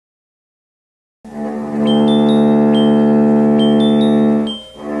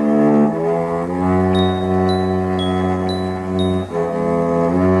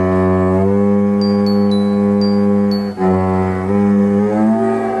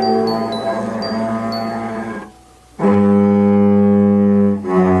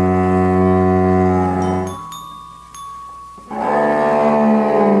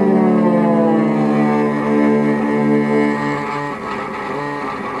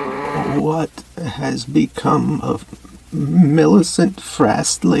What has become of Millicent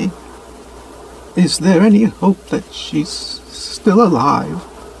Frastley? Is there any hope that she's still alive?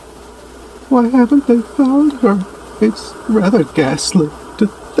 Why haven't they found her? It's rather ghastly to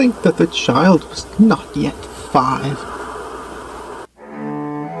think that the child was not yet 5.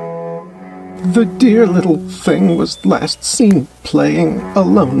 The dear little thing was last seen playing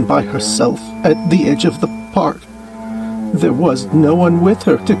alone by herself at the edge of the park. There was no one with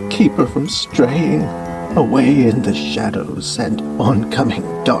her to keep her from straying away in the shadows and oncoming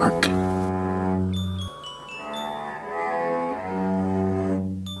dark.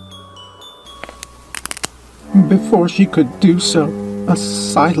 Before she could do so, a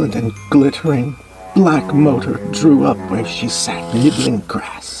silent and glittering black motor drew up where she sat nibbling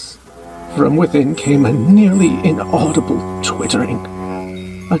grass. From within came a nearly inaudible twittering.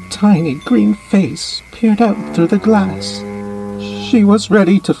 A tiny green face peered out through the glass. She was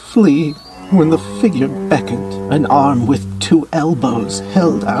ready to flee when the figure beckoned. An arm with 2 elbows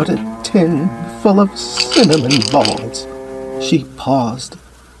held out a tin full of cinnamon balls. She paused.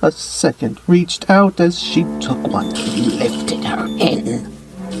 A second reached out as she took one and lifted her in.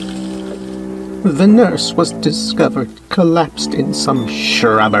 The nurse was discovered collapsed in some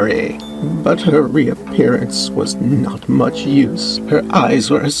shrubbery, but her reappearance was not much use. Her eyes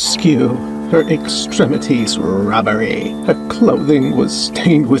were askew, her extremities rubbery. Her clothing was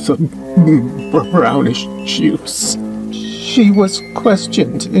stained with a brownish juice. She was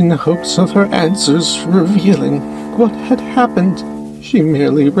questioned in hopes of her answers revealing what had happened. She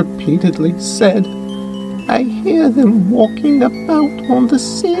merely repeatedly said, "I hear them walking about on the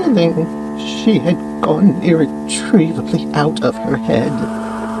ceiling." She had gone irretrievably out of her head.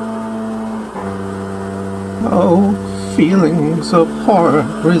 Oh, feelings of horror,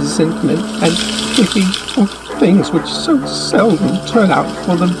 resentment, and pity for things which so seldom turn out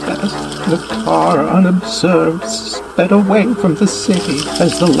for the best. The car, unobserved, sped away from the city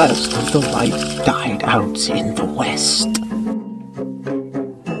as the last of the light died out in the west.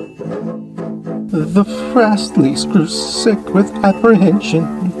 The Frastleys grew sick with apprehension,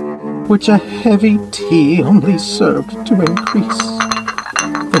 which a heavy tea only served to increase.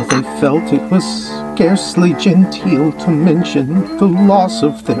 Though they felt it was scarcely genteel to mention the loss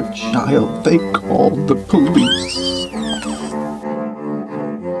of their child, they called the police.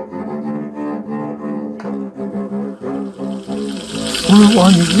 Through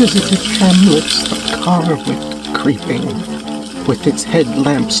unvisited hamlets the car went creeping, with its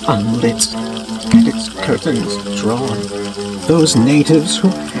headlamps unlit and its curtains drawn. Those natives who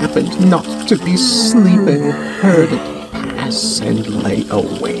happened not to be sleeping heard it pass and lay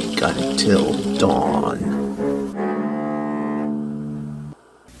awake until dawn.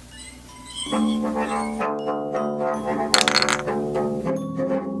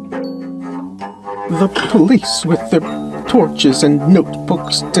 The police, with their torches and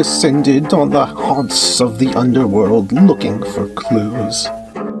notebooks, descended on the haunts of the underworld looking for clues.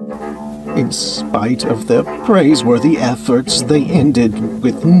 In spite of their praiseworthy efforts, they ended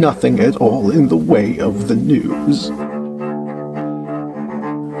with nothing at all in the way of the news.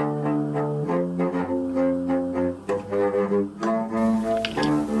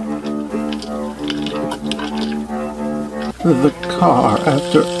 The car,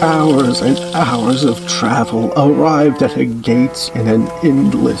 after hours and hours of travel, arrived at a gate in an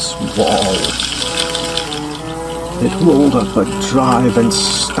endless wall. It rolled up a drive and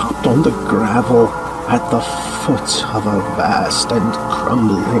stopped on the gravel at the foot of a vast and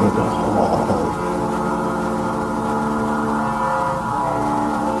crumbling hall.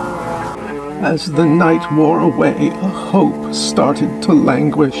 As the night wore away, a hope started to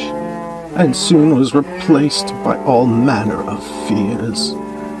languish, and soon was replaced by all manner of fears.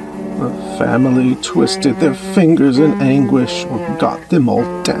 The family twisted their fingers in anguish or got them all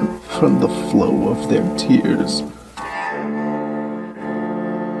damp from the flow of their tears.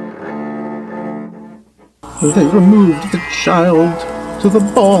 They removed the child to the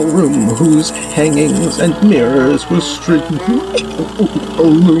ballroom, whose hangings and mirrors were streaked with a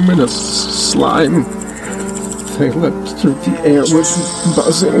luminous slime. They leapt through the air with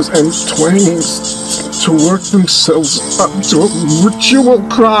buzzings and twangings to work themselves up to a ritual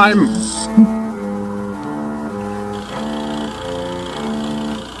crime.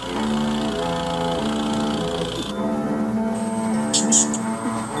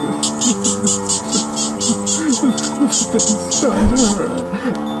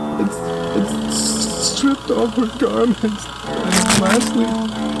 It stripped off her garments, and lastly,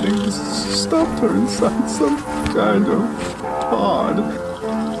 they stuffed her inside some kind of pod.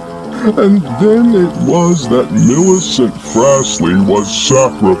 And then it was that Millicent Frasley was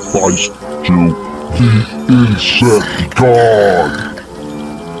sacrificed to the insect god.